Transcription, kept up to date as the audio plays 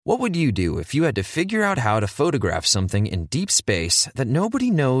What would you do if you had to figure out how to photograph something in deep space that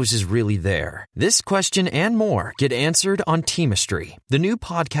nobody knows is really there? This question and more get answered on Teamistry, the new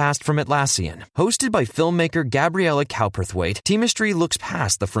podcast from Atlassian. Hosted by filmmaker Gabriella Cowperthwaite, Teamistry looks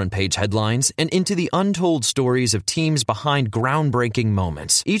past the front page headlines and into the untold stories of teams behind groundbreaking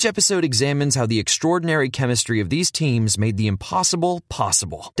moments. Each episode examines how the extraordinary chemistry of these teams made the impossible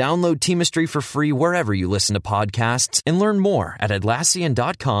possible. Download Teamistry for free wherever you listen to podcasts and learn more at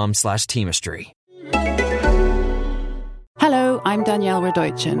Atlassian.com/Teamistry. Hello, I'm Danielle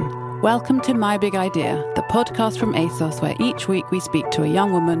Radoichin. Welcome to My Big Idea, the podcast from ASOS where each week we speak to a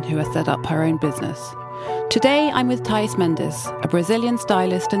young woman who has set up her own business. Today I'm with Thais Mendes, a Brazilian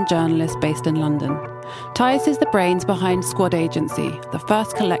stylist and journalist based in London. Thais is the brains behind Squad Agency, the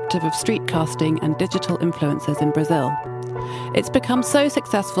first collective of street casting and digital influencers in Brazil. It's become so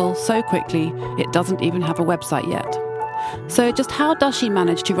successful so quickly, it doesn't even have a website yet. So just how does she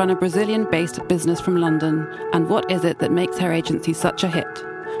manage to run a Brazilian-based business from London, and what is it that makes her agency such a hit?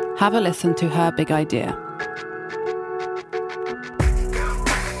 Have a listen to her big idea.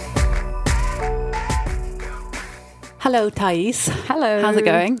 Hello, Thais. Hello. How's it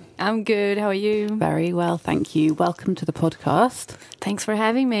going? I'm good. How are you? Very well, thank you. Welcome to the podcast. Thanks for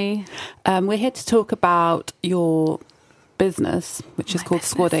having me. We're here to talk about your business, which is called business.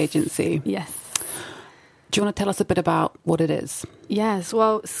 Squad Agency. Yes. Do you want to tell us a bit about what it is? Yes.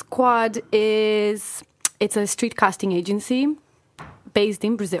 Well, Squad it's a street casting agency based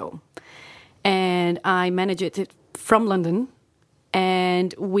in Brazil. And I manage it from London.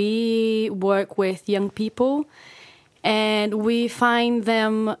 And we work with young people. And we find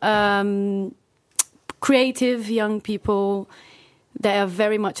them creative young people that are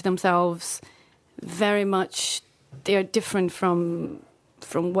very much themselves, very much, they're different from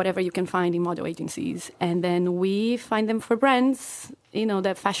whatever you can find in model agencies. And then we find them for brands,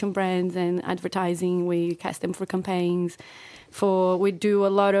 the fashion brands and advertising. We cast them for campaigns. We do a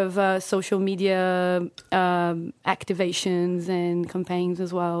lot of social media activations and campaigns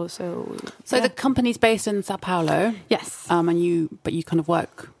as well. So the company's based in Sao Paulo. Yes. But you kind of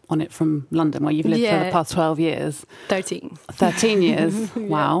work on it from London, where you've lived for the past 12 years. 13 years.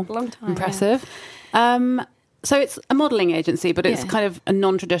 Wow. Long time. Impressive. Yeah. So it's a modelling agency, but it's kind of a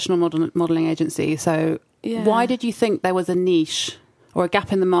non-traditional modelling agency. So why did you think there was a niche or a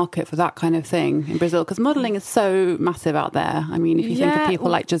gap in the market for that kind of thing in Brazil? Because modelling is so massive out there. I mean, if you think of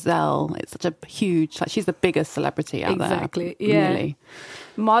people like Giselle, it's such a huge, she's the biggest celebrity out there. Exactly. Yeah. Really.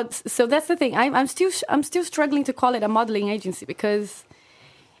 So that's the thing. I'm still struggling to call it a modelling agency because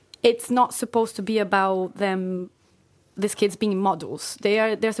it's not supposed to be about these kids being models.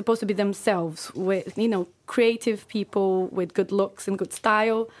 They're supposed to be themselves, with creative people with good looks and good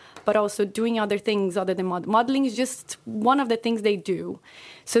style, but also doing other things other than modeling is just one of the things they do.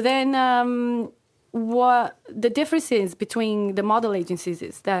 So then what the difference is between the model agencies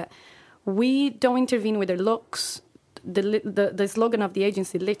is that we don't intervene with their looks. The slogan of the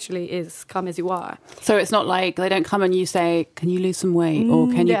agency literally is "Come as you are." So it's not like they don't come and you say, "Can you lose some weight?" or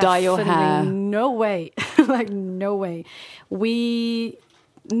 "Can you dye your hair?" No way. No way. We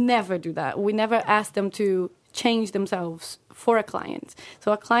never do that. We never ask them to change themselves for a client.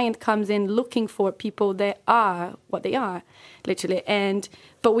 So a client comes in looking for people that are what they are, literally.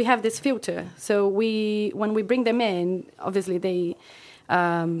 But we have this filter. So when we bring them in, obviously they...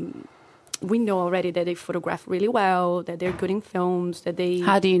 we know already that they photograph really well, that they're good in films, that they...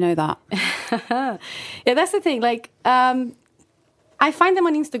 How do you know that? Yeah, that's the thing. I find them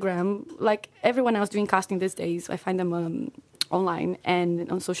on Instagram, like everyone else doing casting these days. I find them online and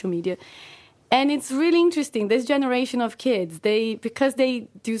on social media. And it's really interesting. This generation of kids, because they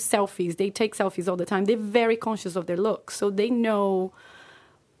do selfies, they take selfies all the time. They're very conscious of their looks. So they know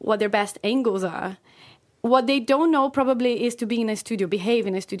what their best angles are. What they don't know probably is to be in a studio, behave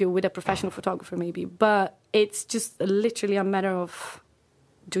in a studio with a professional photographer maybe. But it's just literally a matter of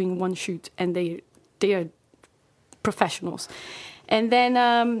doing one shoot and they are professionals. And then,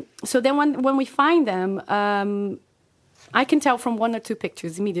 so then when we find them, I can tell from one or two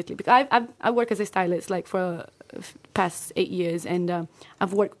pictures immediately. Because I work as a stylist for past 8 years. And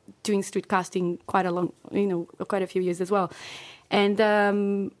I've worked doing street casting quite a few years as well. And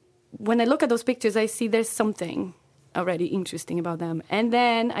when I look at those pictures, I see there's something already interesting about them. And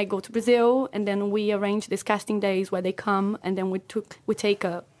then I go to Brazil, and then we arrange these casting days where they come, and then we take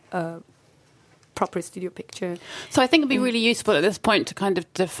a proper studio picture. So I think it'd be really useful at this point to kind of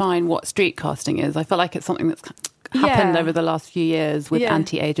define what street casting is. I feel like it's something that's happened over the last few years with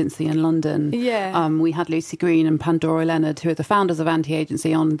Anti-Agency in London. Yeah. We had Lucy Green and Pandora Leonard, who are the founders of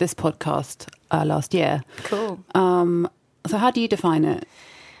Anti-Agency, on this podcast last year. Cool. So how do you define it?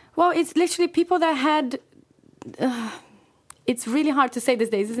 Well, it's literally people that had... it's really hard to say these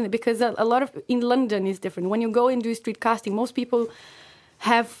days, isn't it? Because a lot of... In London is different. When you go and do street casting, most people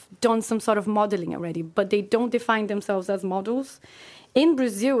have done some sort of modeling already, but they don't define themselves as models. In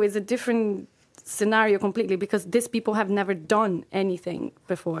Brazil, it's a different scenario completely, because these people have never done anything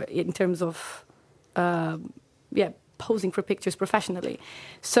before in terms of, posing for pictures professionally.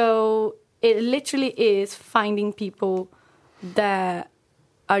 So it literally is finding people that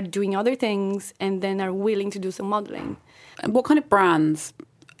are doing other things and then are willing to do some modeling. And what kind of brands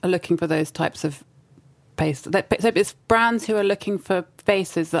are looking for those types of faces? So it's brands who are looking for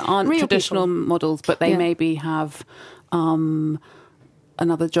faces that aren't Real traditional people. models, but they maybe have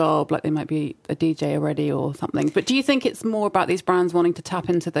another job, like they might be a DJ already or something. But do you think it's more about these brands wanting to tap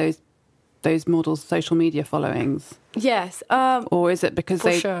into those models' social media followings? Yes. Or is it because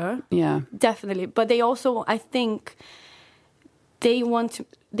for sure. Yeah. Definitely. But they also, I think, they want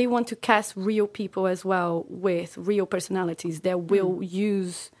to cast real people as well with real personalities that will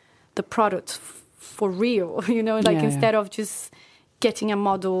use the product for real, instead of just getting a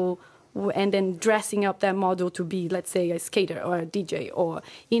model and then dressing up that model to be, let's say, a skater or a DJ, or,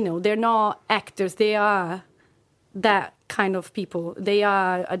 they're not actors. They are that kind of people. They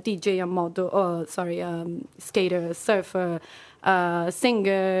are a DJ, a model, skater, a surfer,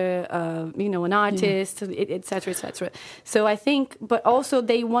 singer, an artist, etc., etc. So I think, but also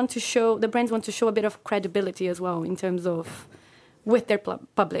the brands want to show a bit of credibility as well in terms of with their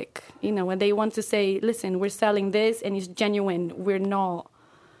public, and they want to say, listen, we're selling this and it's genuine. We're not,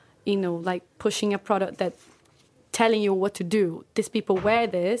 like pushing a product that telling you what to do. These people wear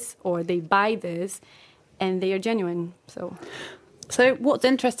this or they buy this and they are genuine. So what's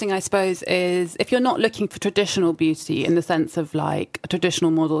interesting, I suppose, is if you're not looking for traditional beauty in the sense of like a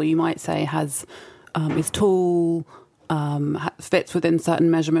traditional model, you might say is tall, fits within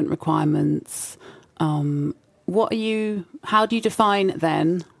certain measurement requirements. How do you define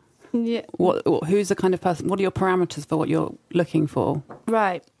then? Yeah. Who's the kind of person? What are your parameters for what you're looking for?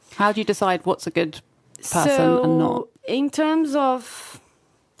 Right. How do you decide what's a good person and not? In terms of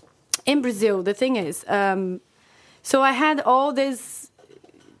in Brazil, the thing is, so I had all these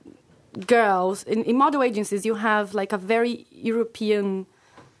girls in model agencies. You have like a very European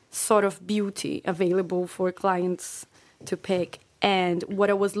sort of beauty available for clients to pick, and what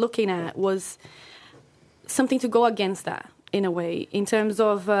I was looking at was something to go against that in a way, in terms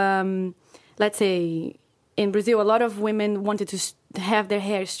of, let's say, in Brazil, a lot of women wanted to have their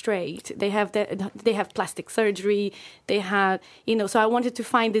hair straight. They have plastic surgery. They have, so I wanted to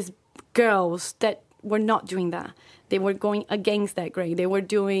find these girls that were not doing that. They were going against that grain. They were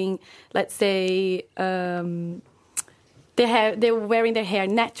doing, let's say, they were wearing their hair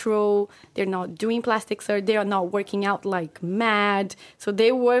natural. They're not doing plastic surgery. They are not working out like mad. So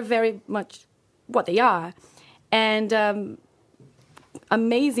they were very much what they are. And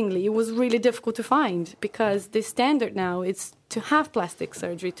amazingly, it was really difficult to find, because the standard now is to have plastic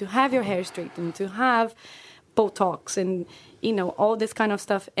surgery, to have your hair straightened, to have Botox and, all this kind of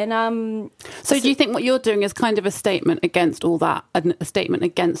stuff. And so do you think what you're doing is kind of a statement against all that, a statement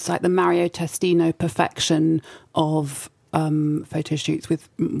against like the Mario Testino perfection of photo shoots with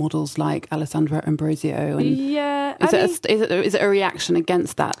models like Alessandra Ambrosio? And yeah, is it a reaction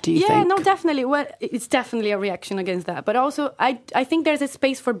against that, do you think? Yeah, no, definitely. Well, it's definitely a reaction against that. But also, I think there's a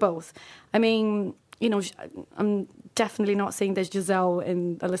space for both. I mean, I'm definitely not saying that Giselle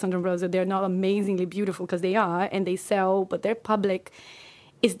and Alessandra Ambrosio, they're not amazingly beautiful, because they are, and they sell, but their public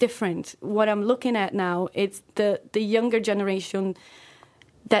is different. What I'm looking at now, it's the younger generation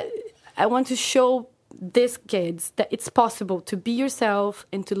that I want to show these kids that it's possible to be yourself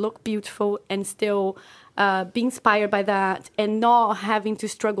and to look beautiful and still be inspired by that, and not having to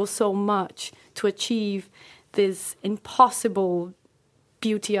struggle so much to achieve this impossible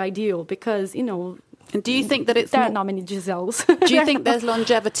beauty ideal, because, and do you think that there are not many Giselles? Do you think there's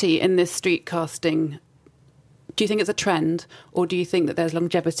longevity in this street casting? Do you think it's a trend, or do you think that there's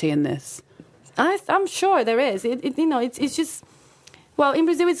longevity in this? I'm sure there is. It's just... Well, in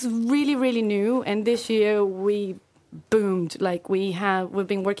Brazil, it's really, really new, and this year we boomed. Like we've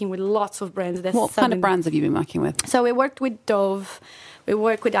been working with lots of brands. What kind of brands have you been working with? So we worked with Dove, we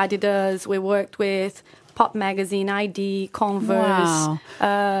worked with Adidas, we worked with Pop Magazine, ID, Converse. Wow.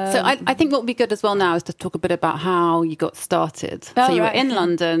 So I think what would be good as well now is to talk a bit about how you got started. So you were in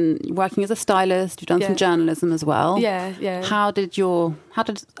London, working as a stylist. You've done some journalism as well. Yeah. How did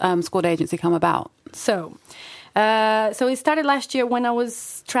Squad Agency come about? So it started last year when I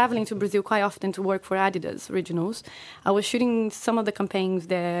was traveling to Brazil quite often to work for Adidas Originals. I was shooting some of the campaigns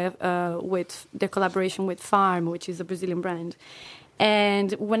there with their collaboration with Farm, which is a Brazilian brand.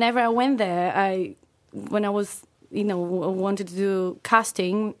 And whenever I went there, when I was, wanted to do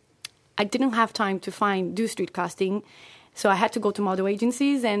casting, I didn't have time to do street casting. So I had to go to model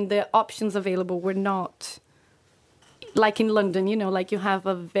agencies, and the options available were not like in London, like you have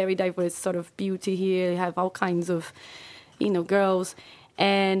a very diverse sort of beauty here. You have all kinds of, girls.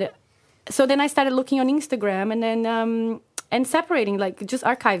 And so then I started looking on Instagram and then and separating, like just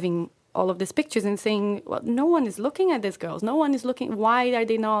archiving all of these pictures and saying, well, no one is looking at these girls. No one is looking. Why are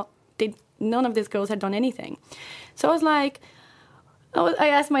they not? None of these girls had done anything. So I was like, I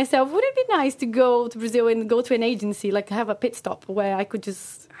asked myself, would it be nice to go to Brazil and go to an agency, like have a pit stop where I could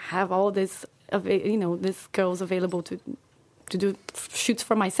just have all this, these girls available to do shoots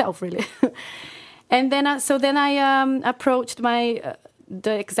for myself, really. And then, I approached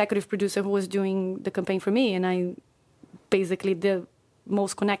the executive producer who was doing the campaign for me, and I basically the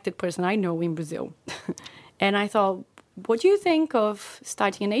most connected person I know in Brazil. And I thought, what do you think of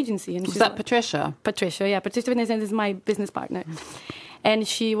starting an agency? And was that Patricia? Patricia, yeah. Patricia Venezende is my business partner. And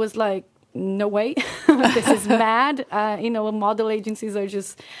she was like, no way, this is mad. Model agencies are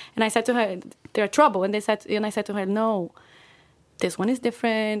just... And I said to her, they're trouble. And I said to her, no, this one is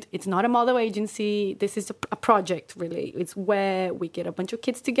different. It's not a model agency. This is a project, really. It's where we get a bunch of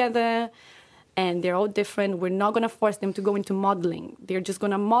kids together and they're all different. We're not going to force them to go into modeling. They're just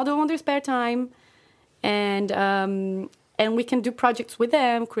going to model on their spare time. And we can do projects with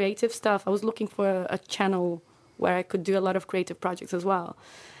them, creative stuff. I was looking for a channel where I could do a lot of creative projects as well.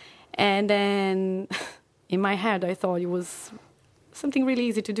 And then in my head, I thought it was something really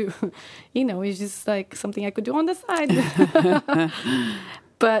easy to do. It's just like something I could do on the side.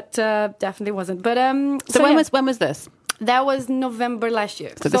 But definitely wasn't. But so when was this? That was November last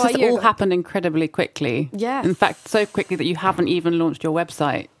year. So this has all happened incredibly quickly. Yes. In fact, so quickly that you haven't even launched your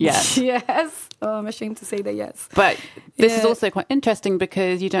website yet. Yes. Oh, I'm ashamed to say that, yes. But this is also quite interesting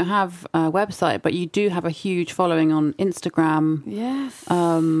because you don't have a website, but you do have a huge following on Instagram. Yes.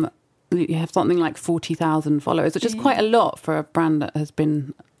 You have something like 40,000 followers, which is quite a lot for a brand that has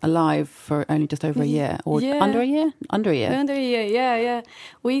been alive for only just over a year, or under a year. Yeah.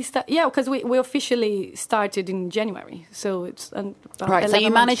 Because we officially started in January, so it's right. So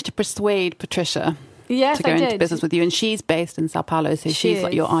you managed to persuade Patricia to go into business with you, and she's based in Sao Paulo, so she's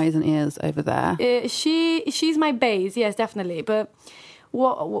like your eyes and ears over there. She's my base, yes, definitely, but.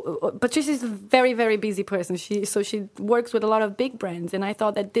 Patricia's a very, very busy person. She works with a lot of big brands, and I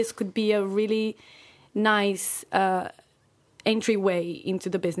thought that this could be a really nice entryway into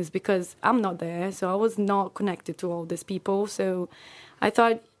the business because I'm not there, so I was not connected to all these people. So I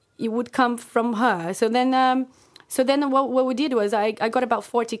thought it would come from her. So then what we did was I got about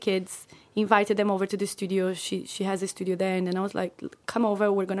 40 kids, invited them over to the studio. She has a studio there, and then I was like, come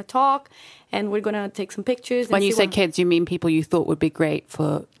over, we're going to talk, and we're going to take some pictures. When you say kids, you mean people you thought would be great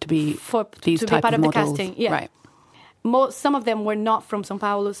to be part of the casting. Yeah. Right. Some of them were not from São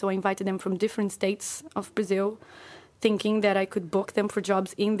Paulo, so I invited them from different states of Brazil, thinking that I could book them for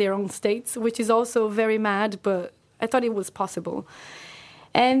jobs in their own states, which is also very mad, but I thought it was possible.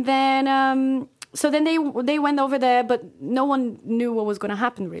 And then... So then they went over there, but no one knew what was going to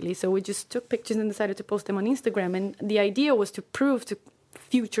happen, really. So we just took pictures and decided to post them on Instagram. And the idea was to prove to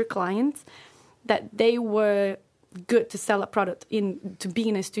future clients that they were good to sell a product, to be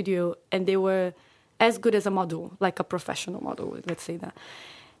in a studio, and they were as good as a model, like a professional model, let's say that.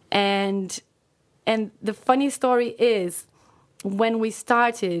 And the funny story is, when we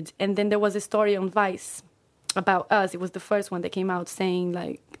started, and then there was a story on Vice about us. It was the first one that came out saying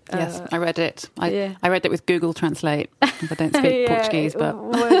like... yes, I read it. I read it with Google Translate. I don't speak Portuguese, but...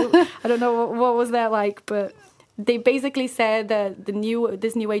 I don't know what was that like, but they basically said that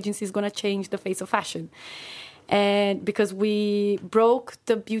this new agency is going to change the face of fashion. And because we broke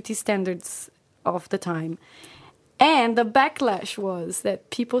the beauty standards of the time. And the backlash was that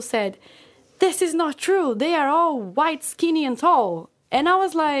people said, this is not true. They are all white, skinny, and tall. And I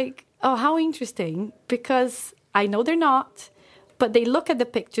was like... oh, how interesting, because I know they're not, but they look at the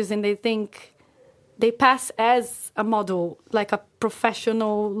pictures and they think they pass as a model, like a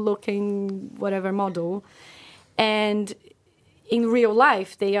professional-looking whatever model. And in real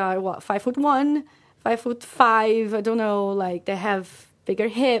life, they are, 5'1", 5'5", I don't know, like they have bigger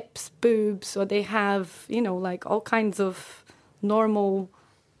hips, boobs, or they have, like all kinds of normal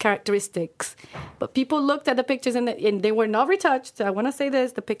characteristics. But people looked at the pictures and they were not retouched. I want to say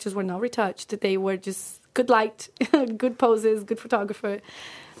this, the pictures were not retouched. They were just good light, good poses, good photographer.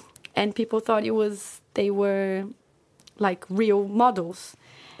 And people thought they were like real models.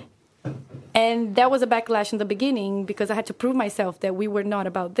 And there was a backlash in the beginning because I had to prove myself that we were not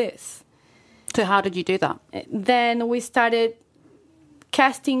about this. So how did you do that? Then we started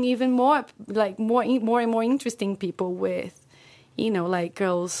casting even more and more interesting people with, like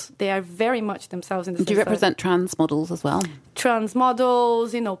girls. They are very much themselves in the. Do you represent trans models as well? Trans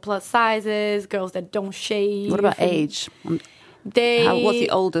models, plus sizes, girls that don't shave. What about age? What's the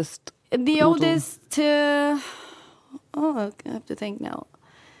oldest? The oldest. I have to think now.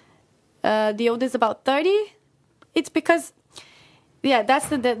 The oldest about 30. It's because. Yeah, that's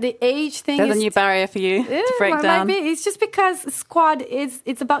the age thing. There's a new barrier for you to break down. It's just because Squad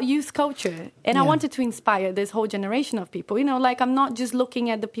it's about youth culture, and I wanted to inspire this whole generation of people. I'm not just looking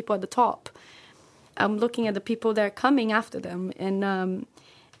at the people at the top. I'm looking at the people that are coming after them,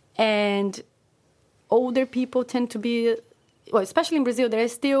 and older people tend to be, well, especially in Brazil, they're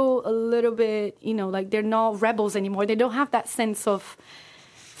still a little bit, they're not rebels anymore. They don't have that sense of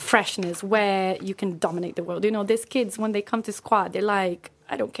freshness where you can dominate the world. These kids, when they come to Squad, they're like,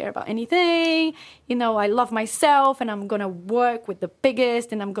 I don't care about anything. I love myself, and I'm gonna work with the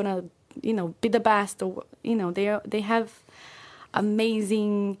biggest, and I'm gonna, be the best. Or they have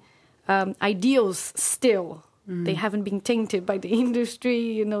amazing ideals still. They haven't been tainted by the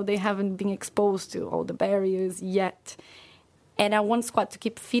industry. They haven't been exposed to all the barriers yet. And I want Squad to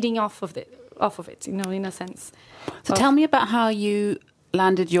keep feeding off of it. In a sense. So tell me about how you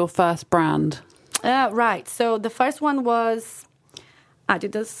landed your first brand. Right. So the first one was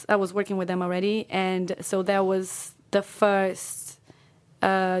Adidas. I was working with them already. And so that was the first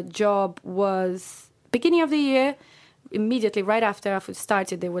job was beginning of the year. Immediately, right after I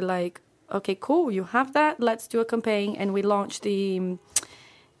started, they were like, okay, cool, you have that. Let's do a campaign. And we launched the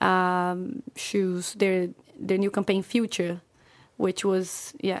shoes, their new campaign, Future, which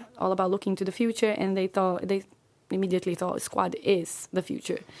was, all about looking to the future. And they immediately thought Squad is the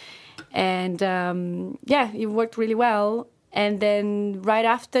future. And it worked really well. And then right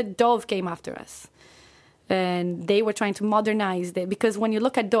after, Dove came after us. And they were trying to modernize it, because when you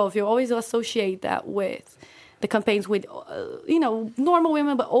look at Dove, you always associate that with the campaigns with, normal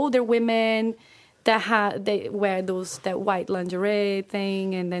women, but older women they wear that white lingerie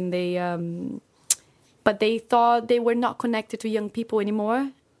thing. And then but they thought they were not connected to young people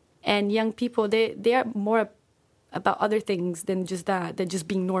anymore. And young people, they are more about other things than just that, than just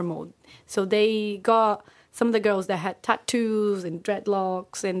being normal. So they got some of the girls that had tattoos and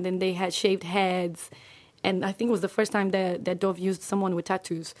dreadlocks, and then they had shaved heads. And I think it was the first time that Dove used someone with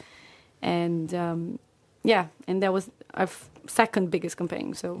tattoos. And and that was our second biggest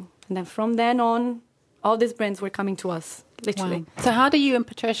campaign. So, and then from then on, all these brands were coming to us, literally. Wow. So how do you and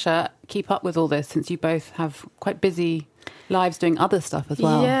Patricia keep up with all this, since you both have quite busy lives doing other stuff as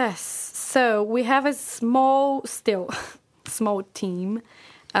well? Yes. So we have a small team.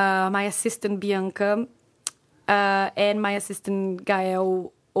 My assistant Bianca and my assistant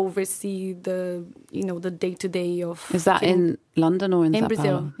Gael oversee the day-to-day of. Is that in London or in Sao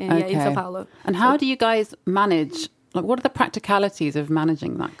Brazil? Paulo? In Sao Paulo. And how do you guys manage? What are the practicalities of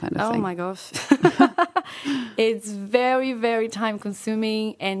managing that kind of thing? Oh my gosh, it's very, very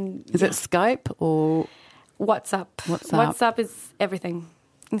time-consuming. And is it Skype or WhatsApp? WhatsApp is everything.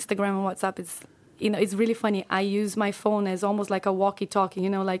 Instagram and WhatsApp is, it's really funny. I use my phone as almost like a walkie-talkie,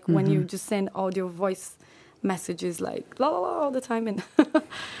 when you just send audio voice messages like la la la all the time, and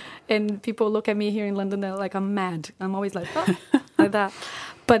and people look at me here in London, they're like, I'm mad. I'm always like, oh, like that.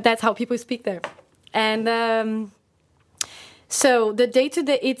 But that's how people speak there. And so the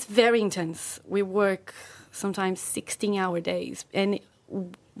day-to-day, it's very intense. We work sometimes 16-hour days. And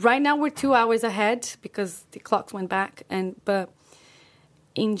right now we're 2 hours ahead because the clocks went back. But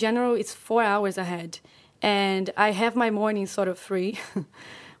in general, it's 4 hours ahead. And I have my mornings sort of free,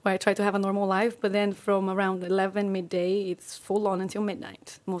 where I try to have a normal life. But then from around 11, midday, it's full on until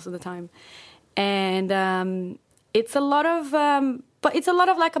midnight most of the time. And it's a lot of... but it's a lot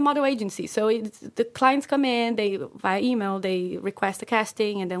of like a model agency. So the clients come in, via email, they request a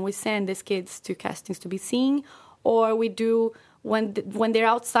casting, and then we send these kids to castings to be seen. Or we do, when they're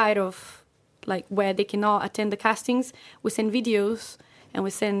outside of, like, where they cannot attend the castings, we send videos and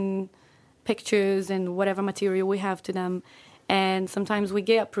we send pictures and whatever material we have to them. And sometimes we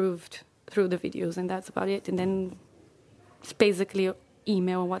get approved through the videos, and that's about it. And then it's basically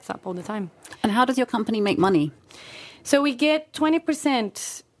email and WhatsApp all the time. And how does your company make money? So we get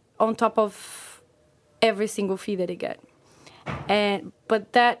 20% on top of every single fee that they get.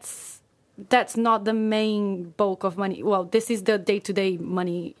 But that's not the main bulk of money. Well, this is the day-to-day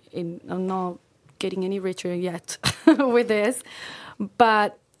money. I'm not getting any richer yet with this.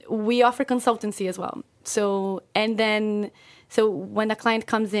 But we offer consultancy as well. So when a client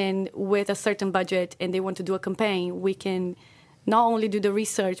comes in with a certain budget and they want to do a campaign, we can not only do the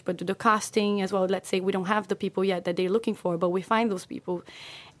research, but do the casting as well. Let's say we don't have the people yet that they're looking for, but we find those people.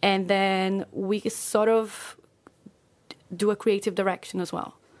 And then we sort of do a creative direction as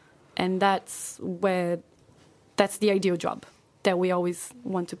well. And that's the ideal job that we always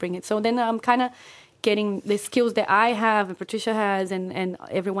want to bring it. So then I'm kind of getting the skills that I have and Patricia has and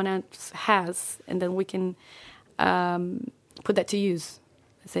everyone else has, and then we can put that to use.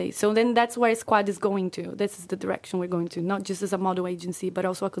 So then that's where Squad is going to. This is the direction we're going to, not just as a model agency, but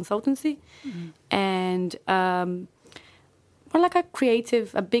also a consultancy. And more like a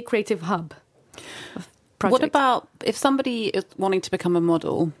big creative hub of projects. What about if somebody is wanting to become a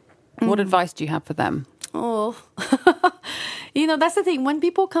model, what advice do you have for them? Oh, that's the thing. When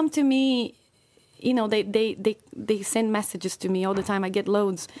people come to me, they send messages to me all the time. I get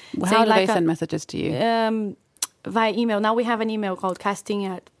loads. How do they send messages to you? Via email. Now we have an email called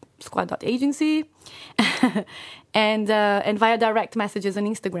casting@squad.agency and via direct messages on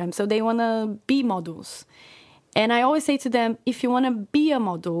Instagram. So they want to be models. And I always say to them, if you want to be a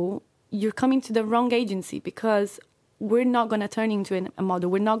model, you're coming to the wrong agency, because we're not going to turn into a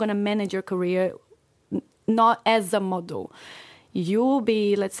model. We're not going to manage your career not as a model. You'll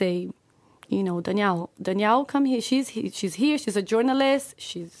be, let's say, Danielle. Danielle, come here. She's here. She's a journalist.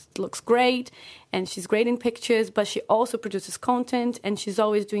 She looks great, and she's great in pictures. But she also produces content, and she's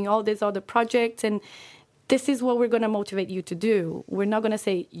always doing all these other projects. And this is what we're going to motivate you to do. We're not going to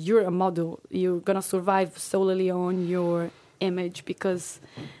say you're a model. You're going to survive solely on your image, because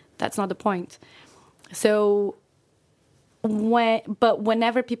that's not the point. So,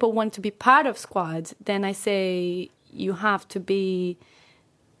 whenever people want to be part of Squad, then I say you have to be,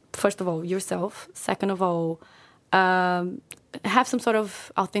 first of all, yourself. Second of all, have some sort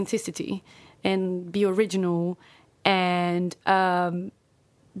of authenticity and be original. And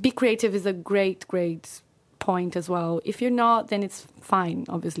be creative is a great point as well. If you're not, then it's fine,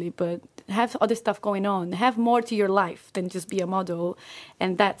 obviously. But have other stuff going on. Have more to your life than just be a model.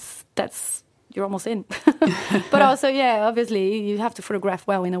 And that's you're almost in. But also, obviously, you have to photograph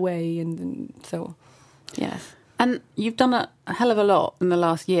well in a way. And so, yes. And you've done a hell of a lot in the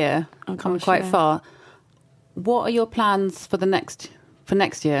last year, come quite far. What are your plans for next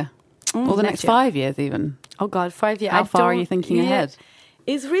year? Or the next 5 years even? Oh, God, 5 years. How far are you thinking ahead?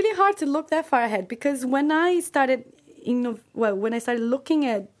 It's really hard to look that far ahead, because when I started looking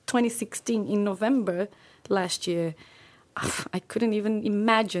at 2016 in November last year, I couldn't even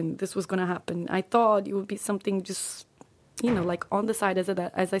imagine this was going to happen. I thought it would be something just, like on the side,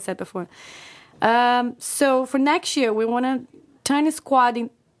 as I said before. So for next year, we want to turn Squad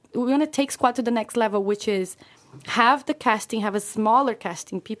we want to take Squad to the next level, which is have a smaller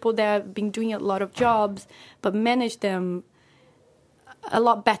casting, people that have been doing a lot of jobs, but manage them a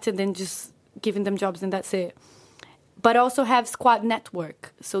lot better than just giving them jobs and that's it. But also have Squad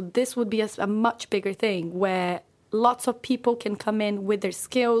network. So this would be a much bigger thing, where lots of people can come in with their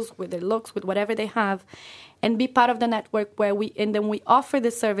skills, with their looks, with whatever they have, and be part of the network and then we offer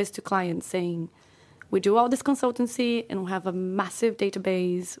this service to clients, saying, we do all this consultancy and we have a massive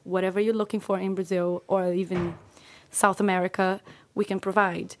database, whatever you're looking for in Brazil or even South America, we can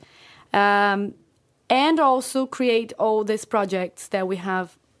provide. And also create all these projects that we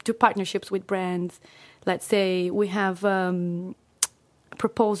have, do partnerships with brands. Let's say we have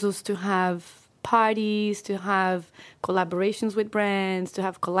proposals to have parties, to have collaborations with brands, to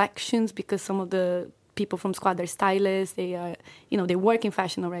have collections, because some of the people from Squad are stylists. They are, they work in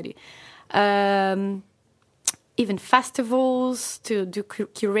fashion already. Even festivals, to do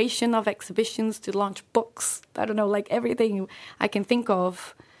curation of exhibitions, to launch books. I don't know, like everything I can think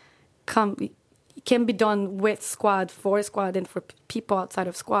of can be done with Squad, for Squad, and for people outside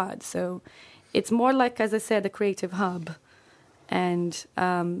of Squad. So it's more like, as I said, a creative hub. And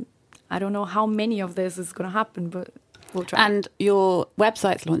I don't know how many of this is going to happen, but we'll try. And your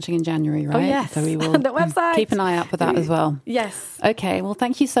website's launching in January, right? Oh, yes. So we will the website. Keep an eye out for that as well. Yes. Okay, well,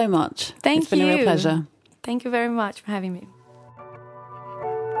 thank you so much. It's been a real pleasure. Thank you very much for having me.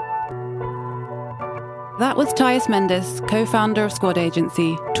 That was Thais Mendes, co-founder of Squad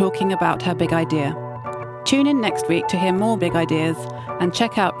Agency, talking about her big idea. Tune in next week to hear more big ideas, and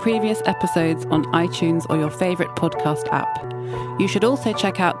check out previous episodes on iTunes or your favourite podcast app. You should also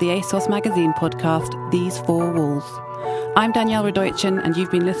check out the ASOS magazine podcast, These Four Walls. I'm Danielle Radoichin, and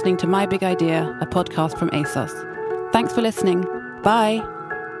you've been listening to My Big Idea, a podcast from ASOS. Thanks for listening. Bye.